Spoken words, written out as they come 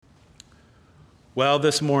Well,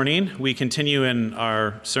 this morning we continue in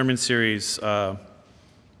our sermon series,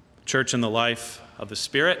 Church in the Life of the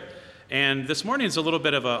Spirit. And this morning is a little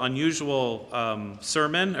bit of an unusual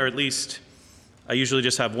sermon, or at least I usually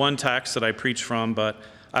just have one text that I preach from, but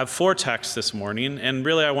I have four texts this morning. And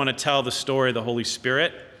really I want to tell the story of the Holy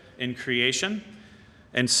Spirit in creation.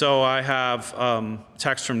 And so I have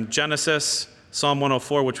text from Genesis, Psalm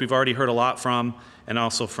 104, which we've already heard a lot from, and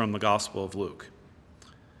also from the Gospel of Luke.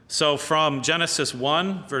 So from Genesis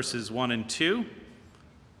 1, verses 1 and 2,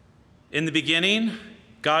 in the beginning,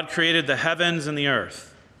 God created the heavens and the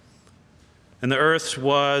earth. And the earth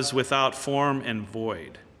was without form and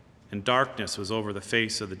void, and darkness was over the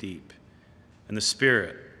face of the deep. And the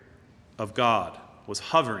Spirit of God was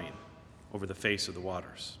hovering over the face of the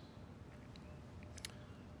waters.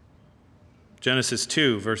 Genesis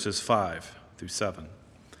 2, verses 5 through 7.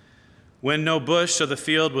 When no bush of the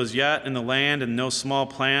field was yet in the land, and no small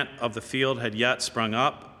plant of the field had yet sprung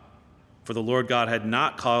up, for the Lord God had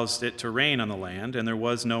not caused it to rain on the land, and there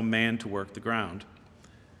was no man to work the ground.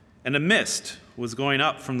 And a mist was going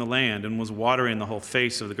up from the land, and was watering the whole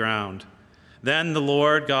face of the ground. Then the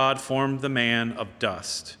Lord God formed the man of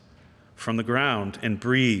dust from the ground, and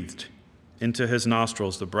breathed into his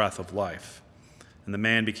nostrils the breath of life, and the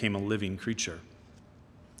man became a living creature.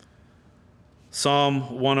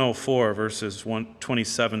 Psalm 104, verses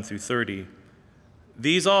 27 through 30.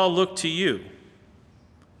 These all look to you,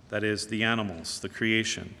 that is, the animals, the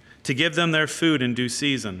creation, to give them their food in due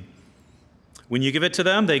season. When you give it to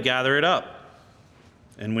them, they gather it up.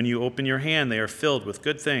 And when you open your hand, they are filled with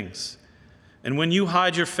good things. And when you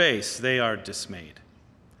hide your face, they are dismayed.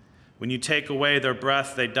 When you take away their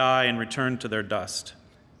breath, they die and return to their dust.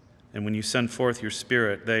 And when you send forth your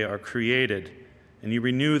spirit, they are created, and you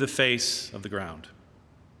renew the face of the ground.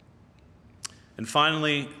 And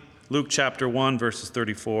finally, Luke chapter 1, verses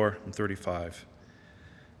 34 and 35.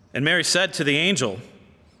 And Mary said to the angel,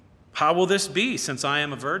 "How will this be, since I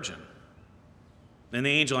am a virgin?" And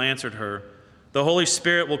the angel answered her, "The Holy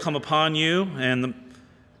Spirit will come upon you, and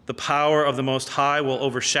the power of the Most High will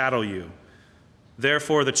overshadow you.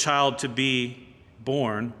 Therefore, the child to be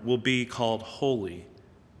born will be called Holy,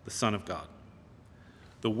 the Son of God."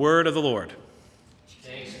 The word of the Lord.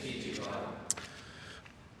 Thanks be to God.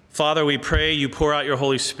 Father, we pray you pour out your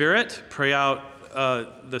Holy Spirit, pray out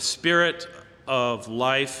the spirit of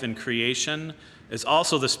life and creation is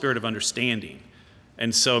also the spirit of understanding.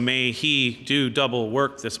 And so may he do double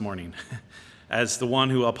work this morning as the one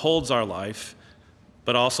who upholds our life,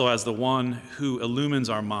 but also as the one who illumines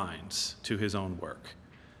our minds to his own work.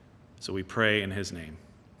 So we pray in his name.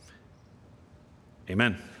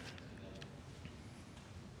 Amen.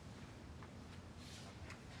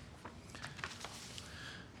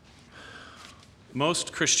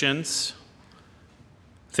 Most Christians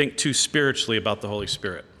think too spiritually about the Holy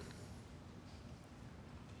Spirit.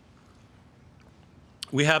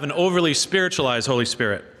 We have an overly spiritualized Holy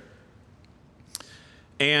Spirit.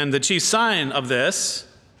 And the chief sign of this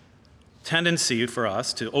tendency for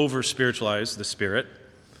us to over-spiritualize the Spirit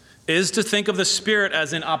is to think of the Spirit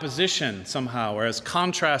as in opposition somehow, or as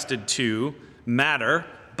contrasted to matter,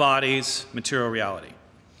 bodies, material reality.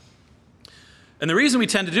 And the reason we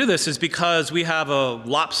tend to do this is because we have a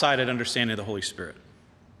lopsided understanding of the Holy Spirit.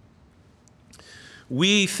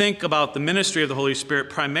 We think about the ministry of the Holy Spirit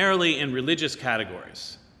primarily in religious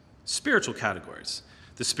categories, spiritual categories.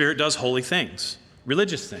 The Spirit does holy things,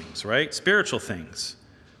 religious things, right? Spiritual things.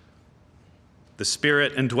 The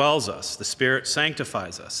Spirit indwells us. The Spirit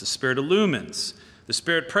sanctifies us. The Spirit illumines. The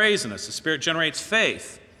Spirit prays in us. The Spirit generates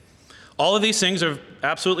faith. All of these things are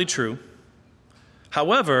absolutely true.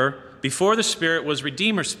 However, before the Spirit was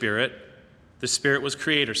Redeemer Spirit, the Spirit was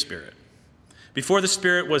Creator Spirit. Before the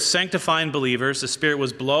Spirit was sanctifying believers, the Spirit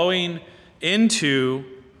was blowing into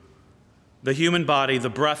the human body the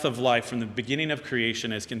breath of life from the beginning of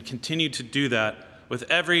creation, as can continue to do that with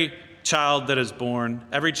every child that is born,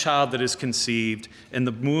 every child that is conceived in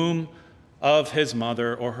the womb of his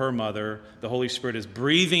mother or her mother. The Holy Spirit is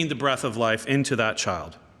breathing the breath of life into that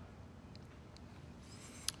child.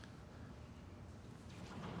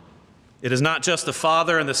 It is not just the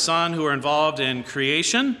Father and the Son who are involved in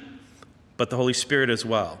creation, but the Holy Spirit as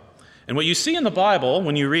well. And what you see in the Bible,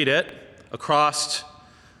 when you read it, across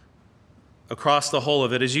the whole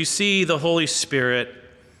of it, is you see the Holy Spirit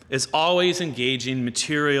is always engaging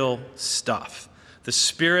material stuff. The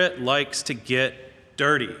Spirit likes to get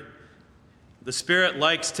dirty. The Spirit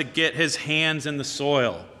likes to get his hands in the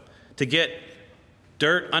soil, to get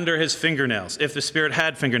dirt under his fingernails, if the Spirit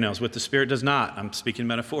had fingernails, which the Spirit does not. I'm speaking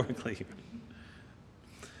metaphorically.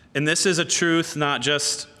 And this is a truth not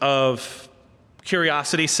just of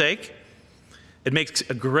curiosity's sake. It makes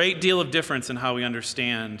a great deal of difference in how we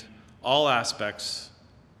understand all aspects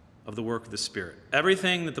of the work of the Spirit.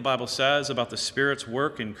 Everything that the Bible says about the Spirit's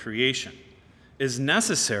work in creation is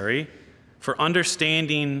necessary for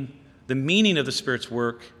understanding the meaning of the Spirit's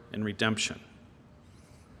work in redemption.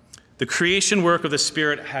 The creation work of the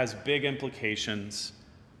Spirit has big implications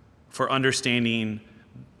for understanding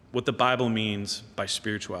what the Bible means by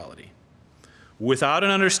spirituality. Without an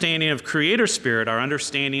understanding of Creator Spirit, our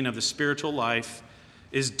understanding of the spiritual life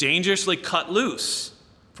is dangerously cut loose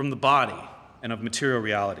from the body and of material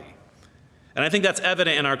reality. And I think that's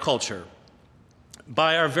evident in our culture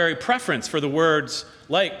by our very preference for the words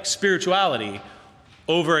like spirituality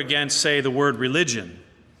over against, say, the word religion.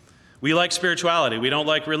 We like spirituality, we don't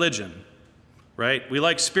like religion, right? We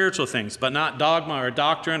like spiritual things, but not dogma or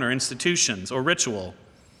doctrine or institutions or ritual.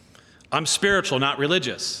 I'm spiritual, not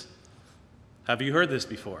religious. Have you heard this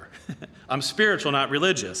before? I'm spiritual, not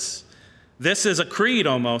religious. This is a creed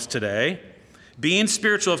almost today. Being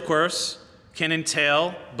spiritual, of course, can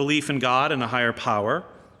entail belief in God and a higher power.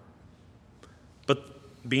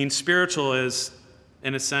 But being spiritual is,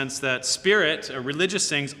 in a sense, that spirit or religious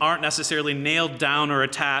things aren't necessarily nailed down or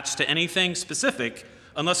attached to anything specific,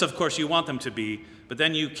 unless, of course, you want them to be, but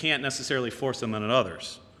then you can't necessarily force them on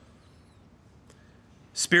others.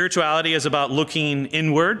 Spirituality is about looking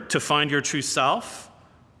inward to find your true self,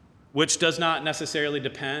 which does not necessarily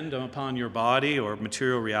depend upon your body or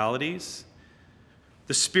material realities.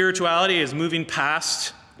 The spirituality is moving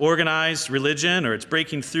past organized religion, or it's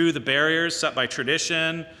breaking through the barriers set by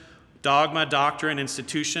tradition, dogma, doctrine,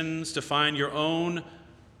 institutions to find your own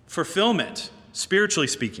fulfillment, spiritually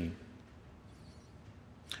speaking.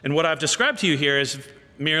 And what I've described to you here is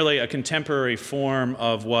merely a contemporary form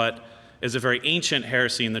of what is a very ancient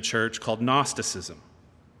heresy in the church called Gnosticism.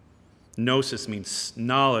 Gnosis means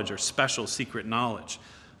knowledge or special secret knowledge.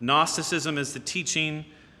 Gnosticism is the teaching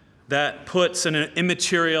that puts an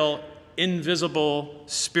immaterial, invisible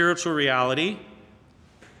spiritual reality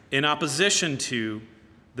in opposition to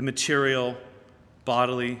the material,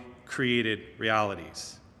 bodily, created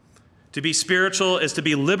realities. To be spiritual is to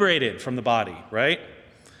be liberated from the body, right?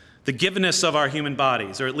 The givenness of our human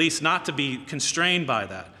bodies, or at least not to be constrained by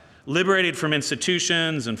that. Liberated from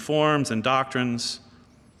institutions and forms and doctrines.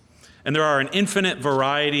 And there are an infinite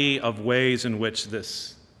variety of ways in which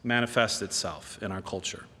this manifests itself in our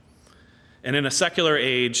culture. And in a secular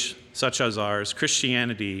age such as ours,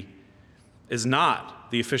 Christianity is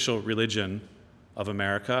not the official religion of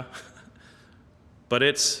America, but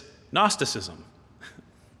it's Gnosticism.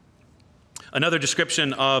 Another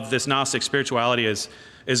description of this Gnostic spirituality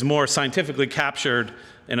is more scientifically captured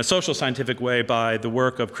in a social scientific way by the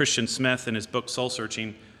work of Christian Smith in his book Soul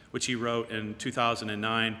Searching, which he wrote in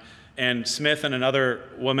 2009. And Smith and another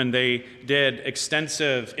woman, they did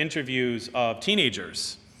extensive interviews of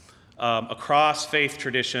teenagers across faith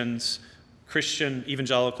traditions, Christian,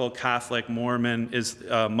 evangelical, Catholic, Mormon,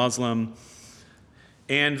 Muslim.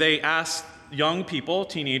 And they asked young people,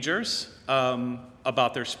 teenagers,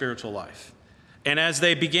 about their spiritual life. And as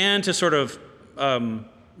they began to sort of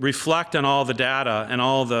reflect on all the data and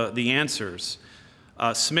all the answers,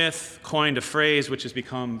 Smith coined a phrase which has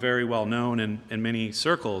become very well known in many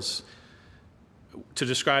circles to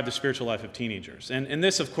describe the spiritual life of teenagers. And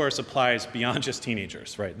this, of course, applies beyond just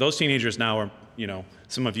teenagers, right? Those teenagers now are,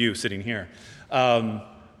 some of you sitting here.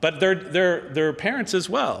 But they're parents as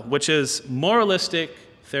well, which is moralistic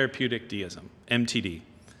therapeutic deism, MTD.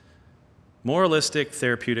 Moralistic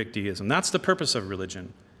therapeutic deism. That's the purpose of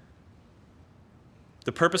religion.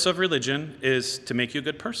 The purpose of religion is to make you a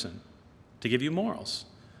good person, to give you morals.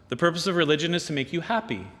 The purpose of religion is to make you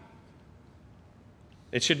happy.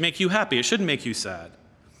 It should make you happy. It shouldn't make you sad.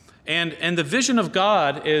 And the vision of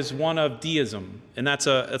God is one of deism. And that's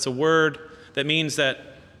a word that means that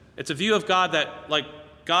it's a view of God that, like,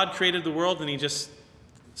 God created the world and he just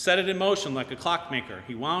set it in motion like a clockmaker.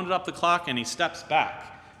 He wound up the clock and he steps back.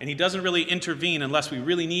 And he doesn't really intervene unless we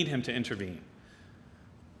really need him to intervene.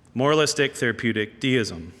 Moralistic therapeutic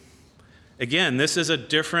deism. Again, this is a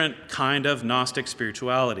different kind of Gnostic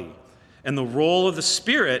spirituality. And the role of the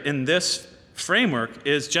Spirit in this framework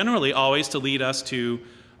is generally always to lead us to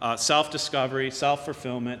self-discovery,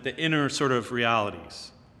 self-fulfillment, the inner sort of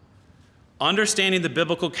realities. Understanding the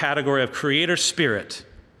biblical category of Creator Spirit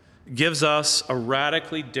gives us a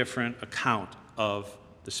radically different account of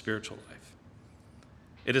the spiritual life.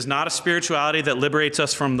 It is not a spirituality that liberates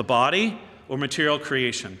us from the body or material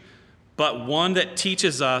creation, but one that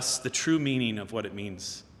teaches us the true meaning of what it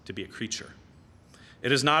means to be a creature.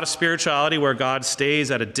 It is not a spirituality where God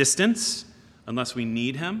stays at a distance unless we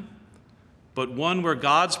need him, but one where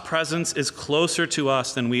God's presence is closer to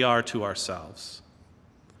us than we are to ourselves.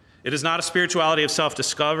 It is not a spirituality of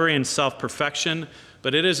self-discovery and self-perfection,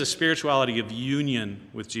 but it is a spirituality of union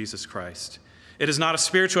with Jesus Christ. It is not a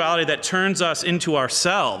spirituality that turns us into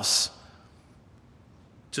ourselves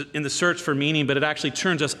in the search for meaning, but it actually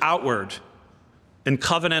turns us outward in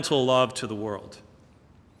covenantal love to the world.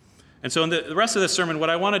 And so in the rest of this sermon, what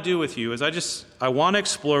I want to do with you is I want to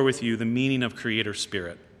explore with you the meaning of creator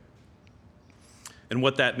spirit and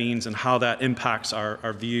what that means and how that impacts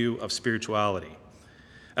our view of spirituality.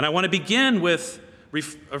 And I want to begin with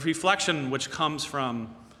a reflection which comes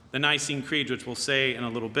from the Nicene Creed, which we'll say in a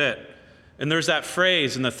little bit. And there's that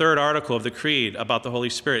phrase in the third article of the Creed about the Holy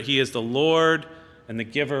Spirit. He is the Lord and the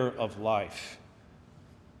giver of life.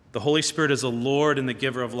 The Holy Spirit is the Lord and the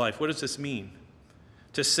giver of life. What does this mean?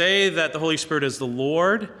 To say that the Holy Spirit is the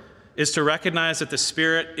Lord is to recognize that the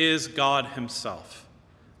Spirit is God himself.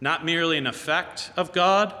 Not merely an effect of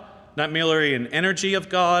God, not merely an energy of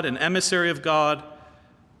God, an emissary of God.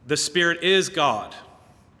 The Spirit is God,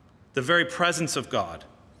 the very presence of God.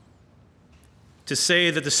 To say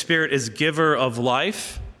that the Spirit is giver of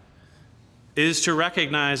life is to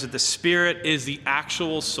recognize that the Spirit is the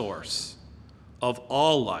actual source of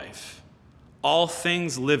all life, all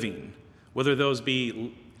things living, whether those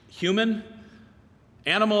be human,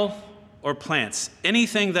 animal, or plants,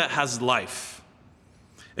 anything that has life.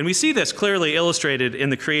 And we see this clearly illustrated in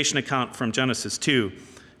the creation account from Genesis 2.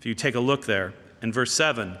 If you take a look there, in verse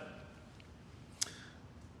 7,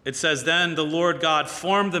 it says, "Then the Lord God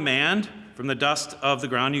formed the man from the dust of the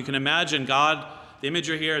ground." You can imagine God, the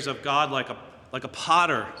imagery here is of God like a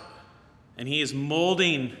potter, and he is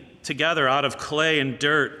molding together out of clay and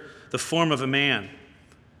dirt the form of a man.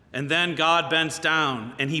 And then God bends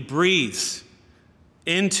down and he breathes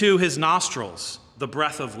into his nostrils the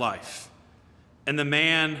breath of life. And the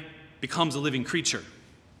man becomes a living creature.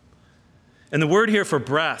 And the word here for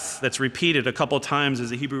breath that's repeated a couple times is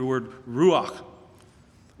the Hebrew word ruach,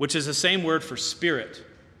 which is the same word for spirit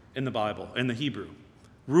in the Bible, in the Hebrew.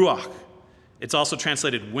 Ruach. It's also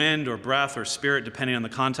translated wind or breath or spirit, depending on the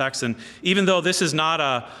context. And even though this is not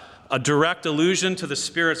a direct allusion to the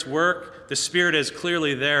Spirit's work, the Spirit is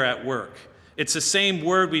clearly there at work. It's the same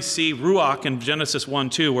word we see, ruach, in Genesis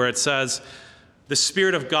 1:2, where it says, the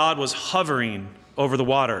Spirit of God was hovering over the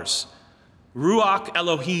waters. Ruach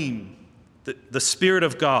Elohim, the Spirit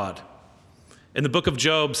of God. In the book of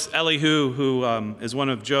Job, Elihu, who is one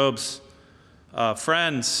of Job's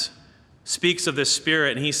friends, speaks of this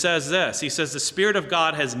Spirit, and he says this. He says, "The Spirit of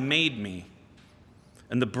God has made me,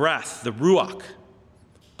 and the breath, the ruach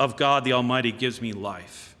of God the Almighty gives me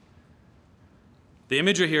life." The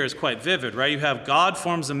imagery here is quite vivid, right? You have God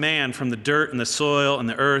forms a man from the dirt and the soil and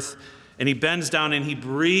the earth, and he bends down and he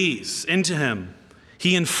breathes into him.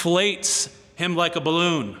 He inflates him like a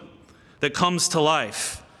balloon that comes to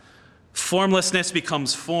life. Formlessness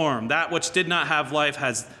becomes form. That which did not have life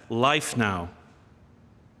has life now.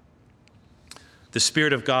 The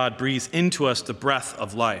Spirit of God breathes into us the breath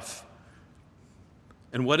of life.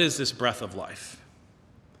 And what is this breath of life?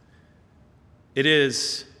 It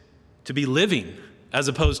is to be living as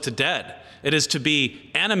opposed to dead. It is to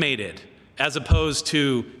be animated as opposed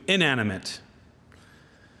to inanimate.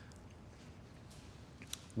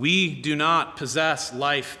 We do not possess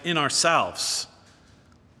life in ourselves.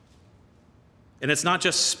 And it's not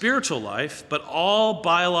just spiritual life, but all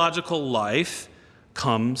biological life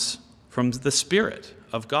comes from the Spirit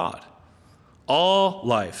of God. All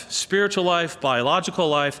life, spiritual life, biological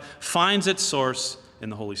life, finds its source in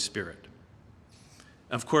the Holy Spirit.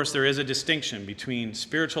 Of course, there is a distinction between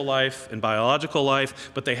spiritual life and biological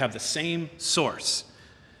life, but they have the same source.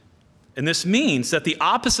 And this means that the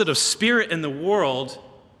opposite of spirit in the world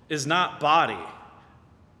is not body.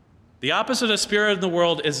 The opposite of spirit in the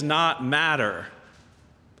world is not matter.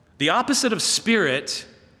 The opposite of spirit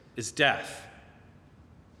is death.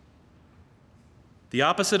 The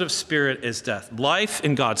opposite of spirit is death. Life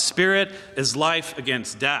in God's Spirit is life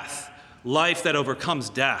against death, life that overcomes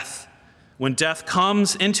death. When death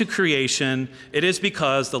comes into creation, it is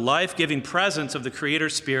because the life-giving presence of the Creator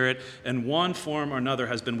Spirit in one form or another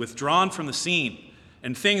has been withdrawn from the scene,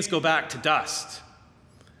 and things go back to dust.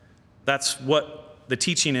 That's what the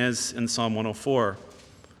teaching is in Psalm 104.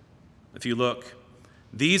 If you look,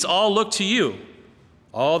 "These all look to you,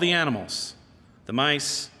 all the animals, the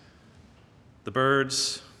mice, the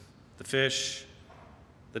birds, the fish,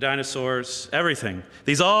 the dinosaurs, everything.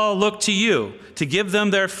 These all look to you to give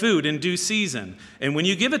them their food in due season. And when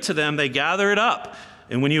you give it to them, they gather it up.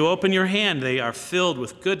 And when you open your hand, they are filled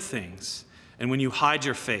with good things. And when you hide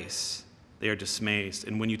your face, they are dismayed.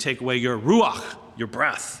 And when you take away your ruach, your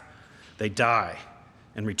breath, they die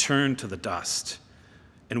and return to the dust.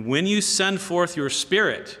 And when you send forth your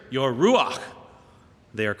spirit, your ruach,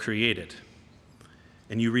 they are created,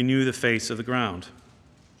 and you renew the face of the ground.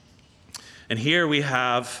 And here we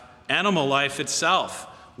have animal life itself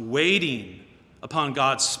waiting upon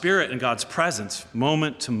God's Spirit and God's presence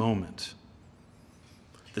moment to moment.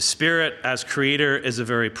 The Spirit as creator is the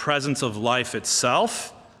very presence of life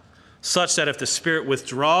itself, such that if the Spirit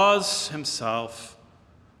withdraws himself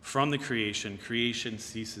from the creation, creation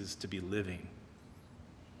ceases to be living.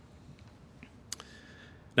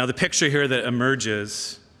 Now, the picture here that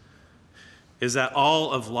emerges is that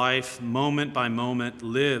all of life, moment by moment,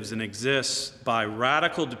 lives and exists by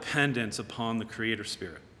radical dependence upon the Creator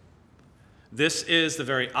Spirit. This is the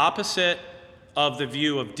very opposite of the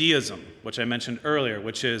view of deism, which I mentioned earlier,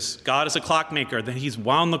 which is God is a clockmaker, then he's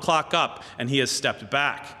wound the clock up and he has stepped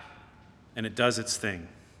back, and it does its thing.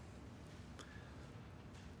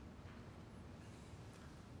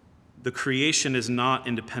 The creation is not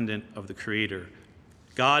independent of the Creator.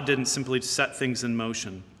 God didn't simply set things in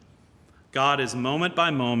motion. God is moment by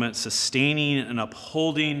moment sustaining and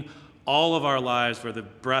upholding all of our lives by the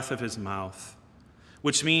breath of his mouth,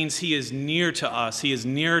 which means he is near to us. He is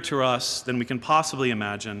nearer to us than we can possibly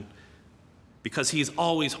imagine because he is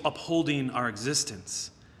always upholding our existence.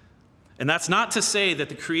 And that's not to say that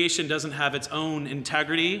the creation doesn't have its own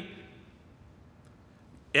integrity.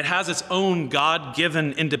 It has its own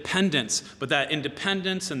God-given independence, but that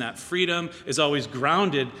independence and that freedom is always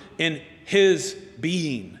grounded in his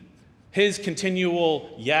being, his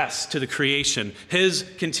continual yes to the creation, his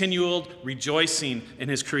continual rejoicing in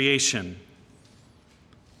his creation.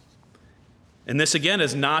 And this, again,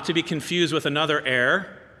 is not to be confused with another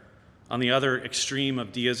error on the other extreme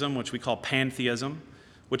of deism, which we call pantheism,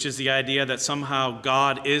 which is the idea that somehow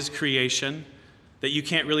God is creation, that you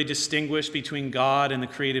can't really distinguish between God and the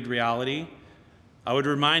created reality. I would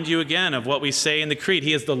remind you again of what we say in the Creed.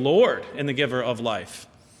 He is the Lord and the giver of life.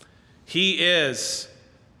 He is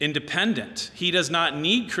independent. He does not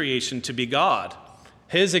need creation to be God.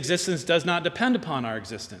 His existence does not depend upon our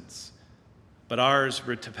existence, but ours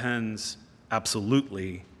depends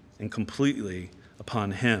absolutely and completely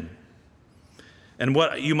upon him. And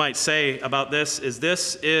what you might say about this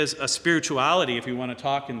is a spirituality, if you want to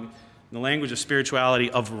talk in the language of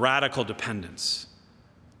spirituality, of radical dependence.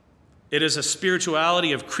 It is a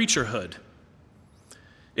spirituality of creaturehood.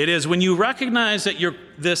 It is when you recognize that your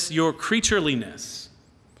creatureliness,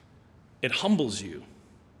 it humbles you.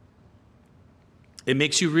 It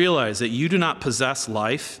makes you realize that you do not possess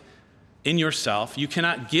life in yourself. You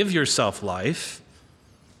cannot give yourself life.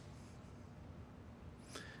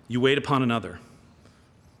 You wait upon another.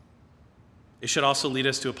 It should also lead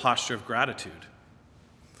us to a posture of gratitude.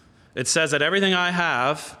 It says that everything I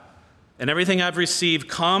have and everything I've received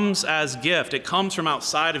comes as gift. It comes from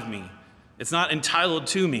outside of me. It's not entitled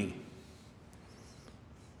to me.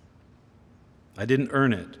 I didn't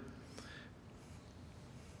earn it.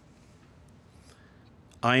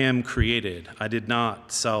 I am created. I did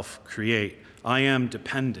not self-create. I am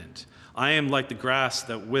dependent. I am like the grass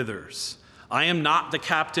that withers. I am not the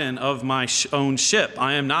captain of my own ship.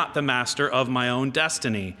 I am not the master of my own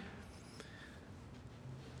destiny.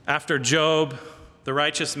 After Job, the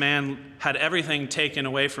righteous man, had everything taken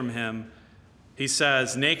away from him, he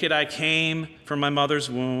says, "Naked I came from my mother's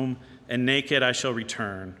womb, and naked I shall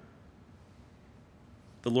return.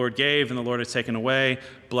 The Lord gave, and the Lord has taken away.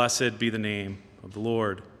 Blessed be the name of the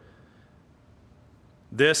Lord."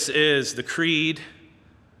 This is the creed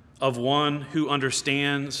of one who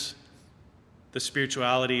understands the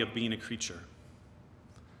spirituality of being a creature.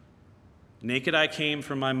 Naked I came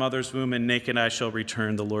from my mother's womb, and naked I shall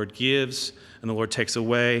return. The Lord gives, and the Lord takes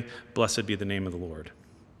away. Blessed be the name of the Lord.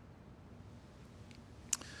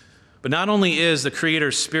 But not only is the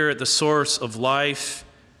Creator's Spirit the source of life,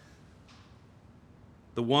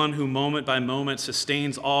 the one who moment by moment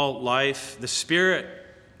sustains all life, the Spirit,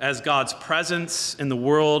 as God's presence in the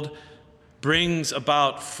world, brings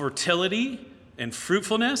about fertility and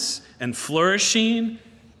fruitfulness and flourishing,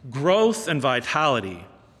 growth and vitality.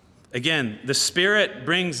 Again, the Spirit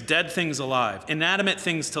brings dead things alive, inanimate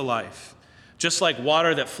things to life. Just like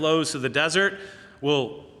water that flows through the desert,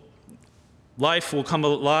 life will come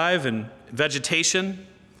alive and vegetation,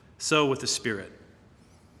 so with the Spirit.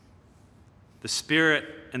 The Spirit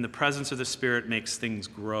and the presence of the Spirit makes things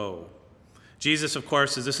grow. Jesus, of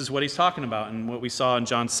course, this is what he's talking about and what we saw in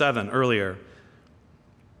John 7 earlier.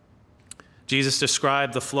 Jesus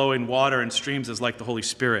described the flowing water and streams as like the Holy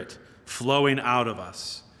Spirit flowing out of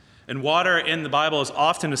us. And water in the Bible is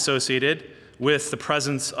often associated with the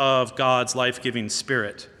presence of God's life-giving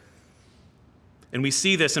Spirit. And we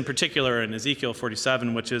see this in particular in Ezekiel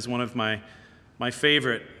 47, which is one of my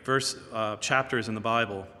favorite chapters in the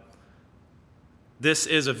Bible. This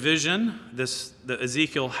is a vision that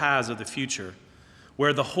Ezekiel has of the future,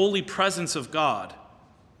 where the holy presence of God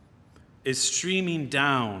is streaming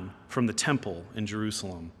down from the temple in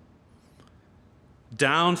Jerusalem,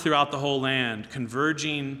 down throughout the whole land,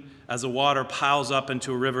 converging as the water piles up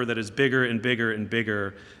into a river that is bigger and bigger and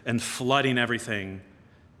bigger and flooding everything.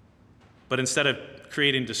 But instead of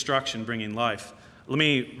creating destruction, bringing life. Let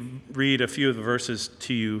me read a few of the verses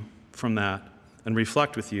to you from that and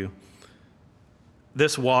reflect with you.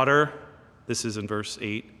 This water, this is in verse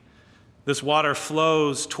 8, this water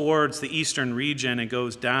flows towards the eastern region and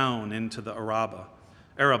goes down into the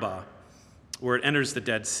Arabah, where it enters the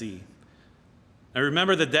Dead Sea. Now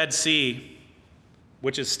remember, the Dead Sea,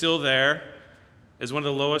 which is still there, is one of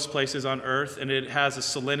the lowest places on earth, and it has a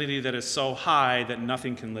salinity that is so high that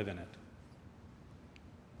nothing can live in it.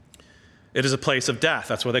 It is a place of death.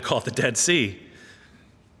 That's why they call it the Dead Sea.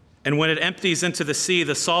 And when it empties into the sea,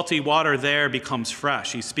 the salty water there becomes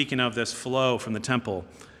fresh. He's speaking of this flow from the temple.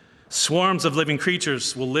 Swarms of living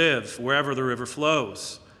creatures will live wherever the river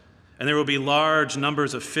flows. And there will be large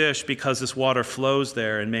numbers of fish because this water flows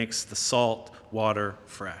there and makes the salt water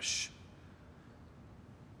fresh.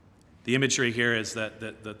 The imagery here is that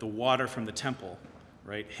the water from the temple,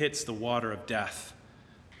 right, hits the water of death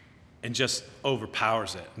and just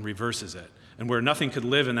overpowers it and reverses it. And where nothing could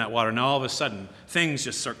live in that water, now all of a sudden, things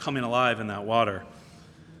just start coming alive in that water.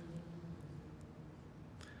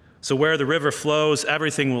 So where the river flows,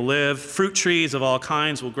 everything will live. Fruit trees of all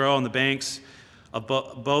kinds will grow on the banks of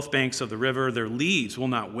both banks of the river. Their leaves will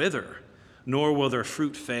not wither, nor will their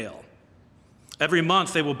fruit fail. Every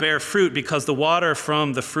month they will bear fruit because the water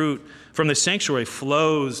from the sanctuary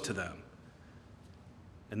flows to them.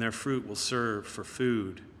 And their fruit will serve for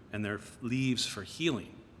food and their leaves for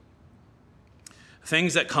healing.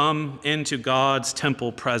 Things that come into God's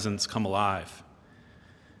temple presence come alive.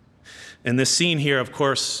 And this scene here, of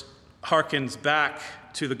course, harkens back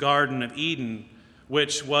to the Garden of Eden,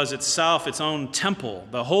 which was itself its own temple.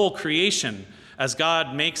 The whole creation, as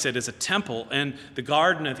God makes it, is a temple. And the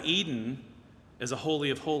Garden of Eden is a holy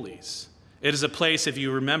of holies. It is a place, if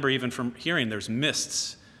you remember even from hearing, there's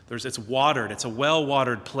mists. It's watered. It's a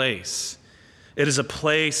well-watered place. It is a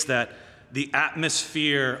place that the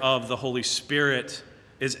atmosphere of the Holy Spirit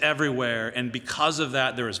is everywhere. And because of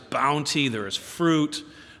that, there is bounty, there is fruit,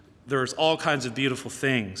 there is all kinds of beautiful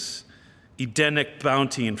things. Edenic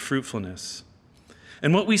bounty and fruitfulness.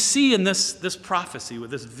 And what we see in this prophecy,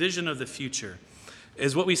 with this vision of the future,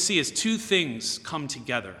 is what we see is two things come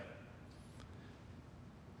together.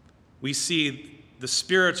 We see the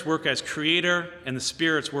Spirit's work as creator and the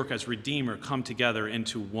Spirit's work as redeemer come together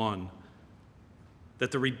into one. That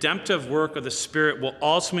the redemptive work of the Spirit will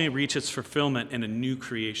ultimately reach its fulfillment in a new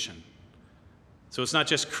creation. So it's not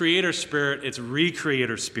just creator spirit, it's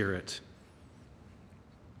recreator spirit.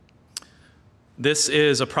 This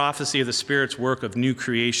is a prophecy of the Spirit's work of new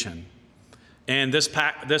creation. And this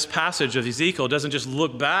passage of Ezekiel doesn't just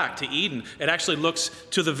look back to Eden, it actually looks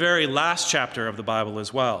to the very last chapter of the Bible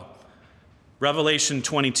as well. Revelation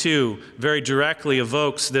 22 very directly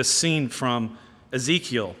evokes this scene from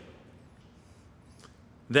Ezekiel.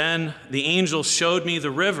 Then the angel showed me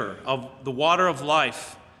the river of the water of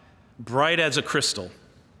life, bright as a crystal,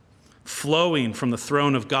 flowing from the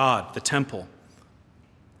throne of God, the temple,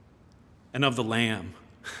 and of the Lamb.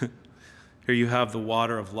 Here you have the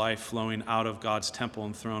water of life flowing out of God's temple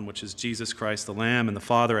and throne, which is Jesus Christ, the Lamb, and the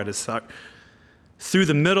Father at his side. Through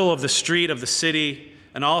the middle of the street of the city,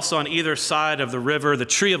 and also on either side of the river, the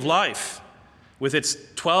tree of life, with its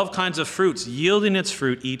 12 kinds of fruits, yielding its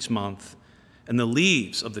fruit each month. And the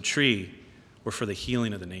leaves of the tree were for the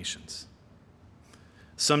healing of the nations.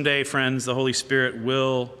 Someday, friends, the Holy Spirit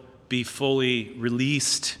will be fully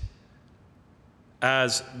released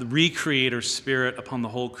as the recreator spirit upon the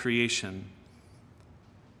whole creation.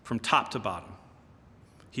 From top to bottom,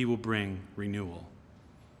 he will bring renewal.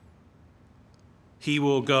 He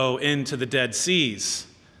will go into the dead seas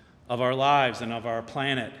of our lives and of our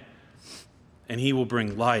planet, and he will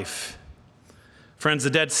bring life. Friends,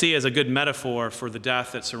 the Dead Sea is a good metaphor for the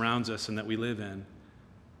death that surrounds us and that we live in.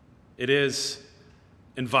 It is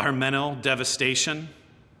environmental devastation.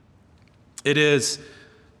 It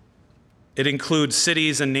includes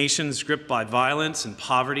cities and nations gripped by violence and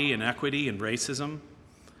poverty, inequity, and racism.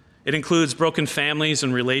 It includes broken families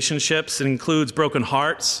and relationships. It includes broken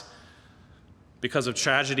hearts because of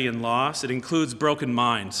tragedy and loss. It includes broken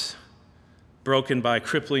minds, broken by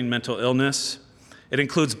crippling mental illness. It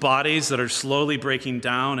includes bodies that are slowly breaking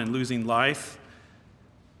down and losing life.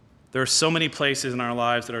 There are so many places in our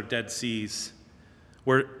lives that are dead seas,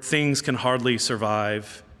 where things can hardly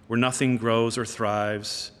survive, where nothing grows or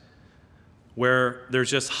thrives, where there's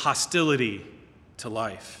just hostility to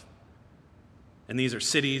life. And these are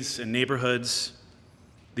cities and neighborhoods.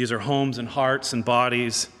 These are homes and hearts and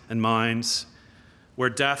bodies and minds, where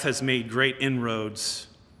death has made great inroads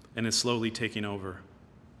and is slowly taking over.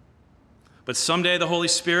 But someday the Holy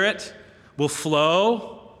Spirit will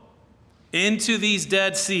flow into these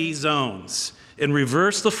Dead Sea zones and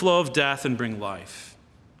reverse the flow of death and bring life.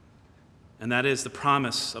 And that is the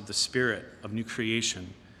promise of the Spirit of new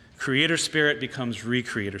creation. Creator Spirit becomes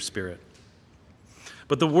recreator Spirit.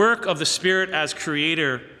 But the work of the Spirit as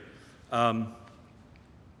creator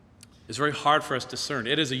is very hard for us to discern.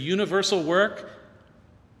 It is a universal work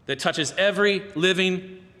that touches every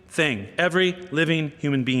living thing, every living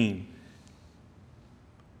human being.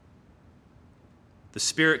 The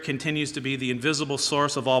Spirit continues to be the invisible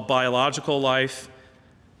source of all biological life,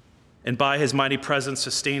 and by his mighty presence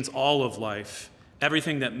sustains all of life,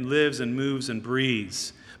 everything that lives and moves and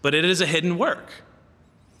breathes. But it is a hidden work.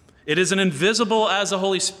 It is an invisible as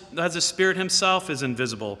the Spirit himself is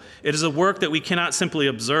invisible. It is a work that we cannot simply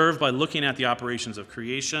observe by looking at the operations of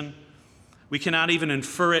creation. We cannot even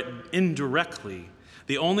infer it indirectly.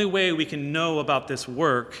 The only way we can know about this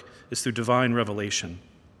work is through divine revelation.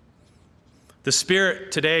 The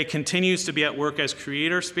Spirit today continues to be at work as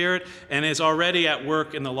Creator Spirit and is already at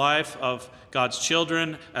work in the life of God's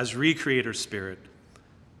children as Recreator Spirit.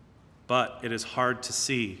 But it is hard to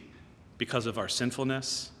see because of our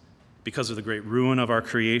sinfulness, because of the great ruin of our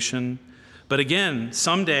creation. But again,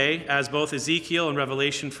 someday, as both Ezekiel and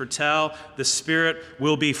Revelation foretell, the Spirit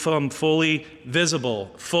will become fully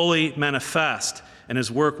visible, fully manifest, and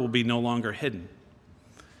his work will be no longer hidden.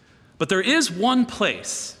 But there is one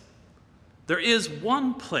place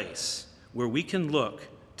where we can look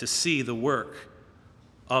to see the work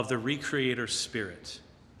of the Recreator Spirit,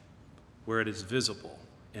 where it is visible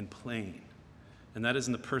and plain, and that is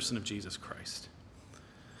in the person of Jesus Christ.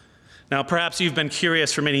 Now, perhaps you've been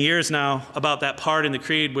curious for many years now about that part in the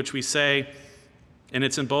Creed which we say, and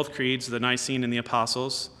it's in both creeds, the Nicene and the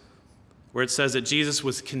Apostles, where it says that Jesus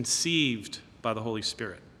was conceived by the Holy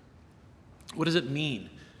Spirit. What does it mean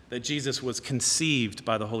that Jesus was conceived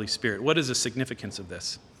by the Holy Spirit? What is the significance of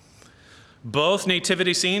this? Both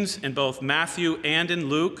nativity scenes in both Matthew and in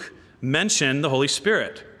Luke mention the Holy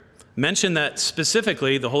Spirit, mention that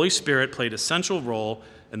specifically the Holy Spirit played a central role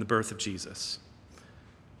in the birth of Jesus.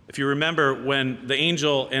 If you remember, when the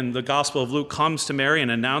angel in the Gospel of Luke comes to Mary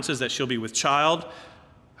and announces that she'll be with child,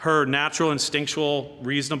 her natural, instinctual,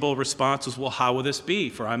 reasonable response was, well, how will this be?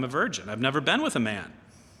 For I'm a virgin. I've never been with a man.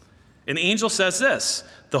 And the angel says this,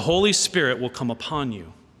 the Holy Spirit will come upon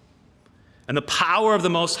you, and the power of the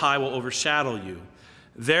Most High will overshadow you.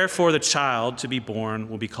 Therefore, the child to be born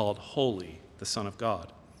will be called Holy, the Son of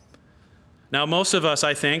God. Now, most of us,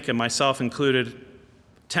 I think, and myself included,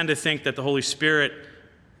 tend to think that the Holy Spirit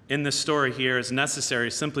in this story here is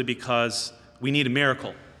necessary simply because we need a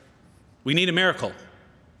miracle. We need a miracle.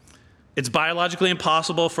 It's biologically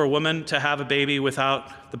impossible for a woman to have a baby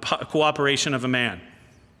without the cooperation of a man.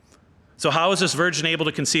 So how is this virgin able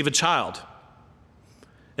to conceive a child?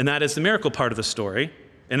 And that is the miracle part of the story,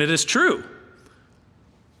 and it is true.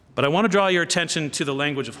 But I want to draw your attention to the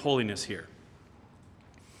language of holiness here.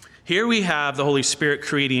 Here we have the Holy Spirit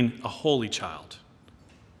creating a holy child,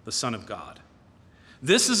 the Son of God.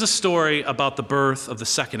 This is a story about the birth of the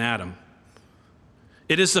second Adam.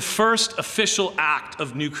 It is the first official act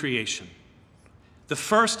of new creation. The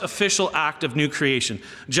first official act of new creation.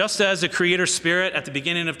 Just as the Creator Spirit at the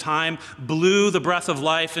beginning of time blew the breath of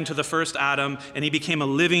life into the first Adam and he became a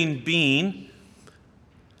living being,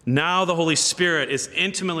 now the Holy Spirit is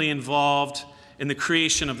intimately involved in the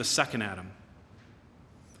creation of the second Adam.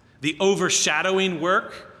 The overshadowing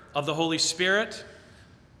work of the Holy Spirit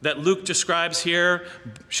that Luke describes here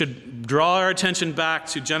should draw our attention back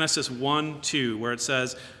to Genesis 1:2, where it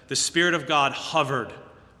says, the Spirit of God hovered,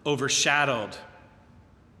 overshadowed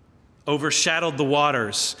the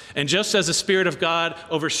waters. And just as the Spirit of God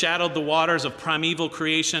overshadowed the waters of primeval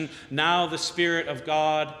creation, now the Spirit of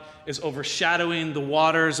God is overshadowing the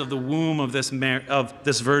waters of the womb of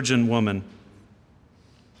this virgin woman.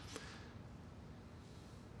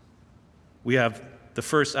 We have the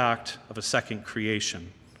first act of a second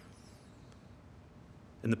creation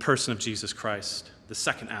in the person of Jesus Christ, the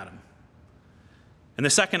second Adam. And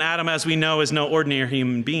the second Adam, as we know, is no ordinary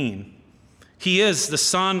human being. He is the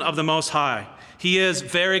Son of the Most High. He is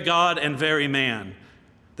very God and very man.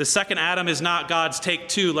 The second Adam is not God's take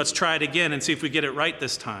two, let's try it again and see if we get it right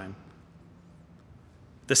this time.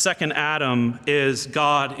 The second Adam is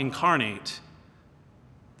God incarnate,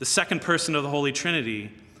 the second person of the Holy Trinity.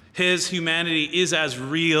 His humanity is as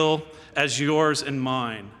real as yours and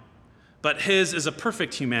mine, but his is a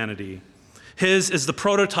perfect humanity. His is the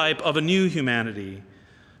prototype of a new humanity,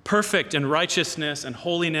 perfect in righteousness and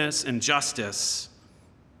holiness and justice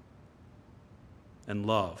and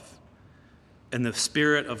love. And the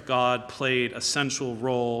Spirit of God played a central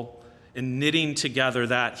role in knitting together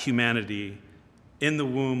that humanity in the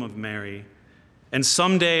womb of Mary. And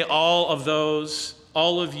someday all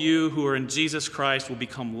of you who are in Jesus Christ will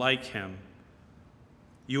become like him.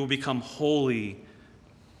 You will become holy,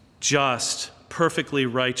 just, perfectly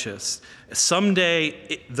righteous.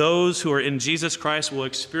 Someday those who are in Jesus Christ will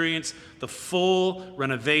experience the full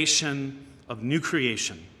renovation of new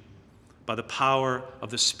creation by the power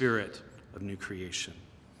of the Spirit of new creation.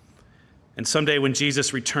 And someday when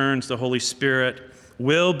Jesus returns, the Holy Spirit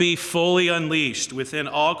will be fully unleashed within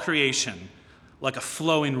all creation like a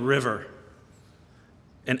flowing river.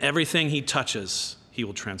 And everything he touches, he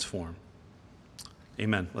will transform.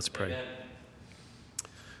 Amen. Let's pray.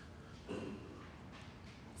 Amen.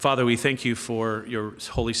 Father, we thank you for your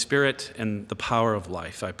Holy Spirit and the power of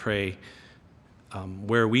life. I pray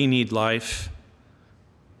where we need life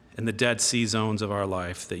in the Dead Sea zones of our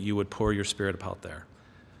life, that you would pour your Spirit out there.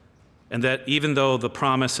 And that even though the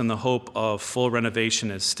promise and the hope of full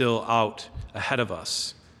renovation is still out ahead of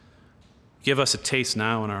us, give us a taste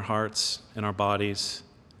now in our hearts, in our bodies.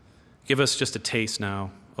 Give us just a taste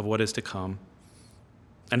now of what is to come.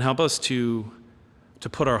 And help us to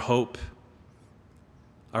put our hope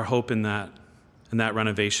in that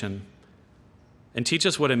renovation. And teach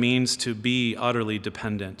us what it means to be utterly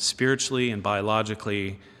dependent, spiritually and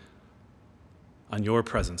biologically, on your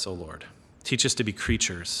presence, O Lord. Teach us to be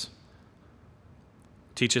creatures.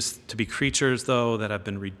 Teach us to be creatures, though, that have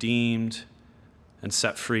been redeemed and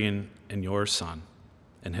set free in your Son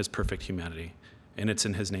and his perfect humanity. And it's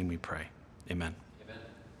in his name we pray. Amen.